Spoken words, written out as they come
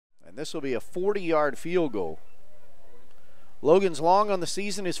And this will be a 40-yard field goal. Logan's long on the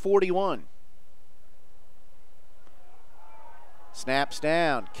season is 41. Snaps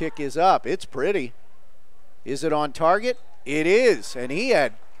down, kick is up. It's pretty. Is it on target? It is, and he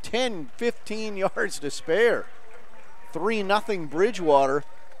had 10, 15 yards to spare. 3-0 Bridgewater,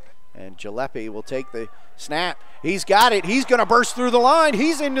 and Giuseppe will take the snap. He's got it. He's going to burst through the line.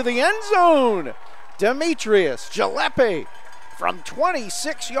 He's into the end zone. Demetrius Giuseppe from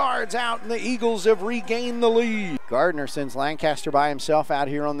 26 yards out, and the Eagles have regained the lead. Gardner sends Lancaster by himself out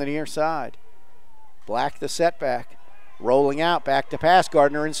here on the near side. Black the setback. Rolling out, back to pass.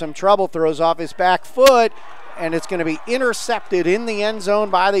 Gardner in some trouble, throws off his back foot, and it's going to be intercepted in the end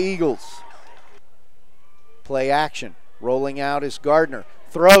zone by the Eagles. Play action. Rolling out is Gardner.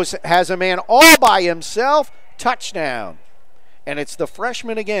 Throws, has a man all by himself. Touchdown. And it's the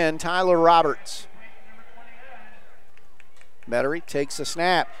freshman again, Tyler Roberts. Metairie takes a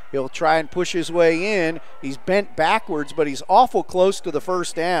snap. He'll try and push his way in. He's bent backwards, but he's awful close to the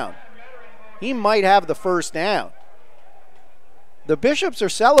first down. He might have the first down. The Bishops are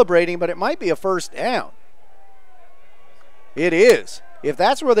celebrating, but it might be a first down. It is. If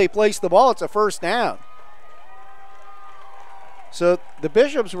that's where they place the ball, it's a first down. So the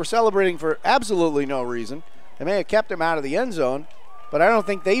Bishops were celebrating for absolutely no reason. They may have kept him out of the end zone, but I don't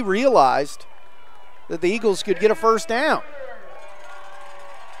think they realized that the Eagles could get a first down.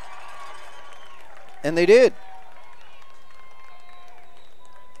 And they did.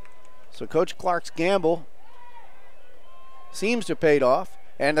 So Coach Clark's gamble seems to have paid off.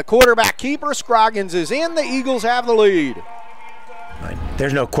 And the quarterback keeper, Scroggins, is in. The Eagles have the lead.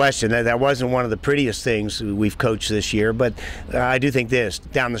 There's no question that wasn't one of the prettiest things we've coached this year, but I do think this,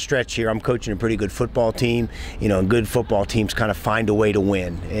 down the stretch here, I'm coaching a pretty good football team. You know, good football teams kind of find a way to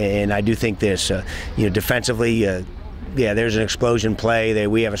win. And I do think this, you know, defensively, yeah, there's an explosion play.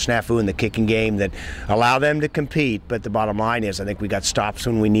 We have a snafu in the kicking game that allow them to compete. But the bottom line is, I think we got stops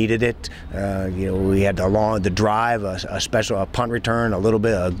when we needed it. You know, we had the drive, a punt return,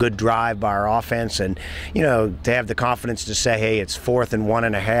 a good drive by our offense, and you know, to have the confidence to say, hey, it's 4th and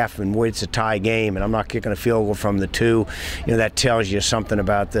 1.5, and it's a tie game, and I'm not kicking a field goal from the 2. You know, that tells you something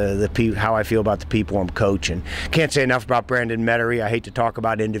about how I feel about the people I'm coaching. Can't say enough about Brandon Metairie. I hate to talk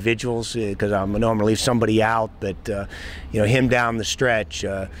about individuals because I know I'm going to leave somebody out, but you know, him down the stretch,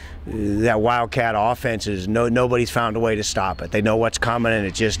 that Wildcat offense is nobody's found a way to stop it. They know what's coming, and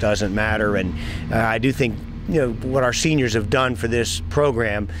it just doesn't matter. And I do think, you know, what our seniors have done for this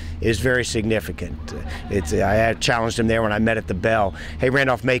program is very significant. I had challenged him there when I met at the Bell. Hey,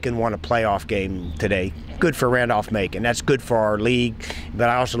 Randolph-Macon won a playoff game today. Good for Randolph-Macon. That's good for our league. But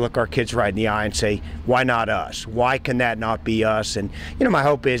I also look our kids right in the eye and say, why not us? Why can that not be us? And you know, my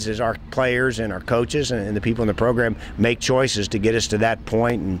hope is our players and our coaches and the people in the program make choices to get us to that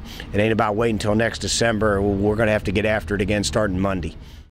point. And it ain't about waiting until next December. We're going to have to get after it again starting Monday.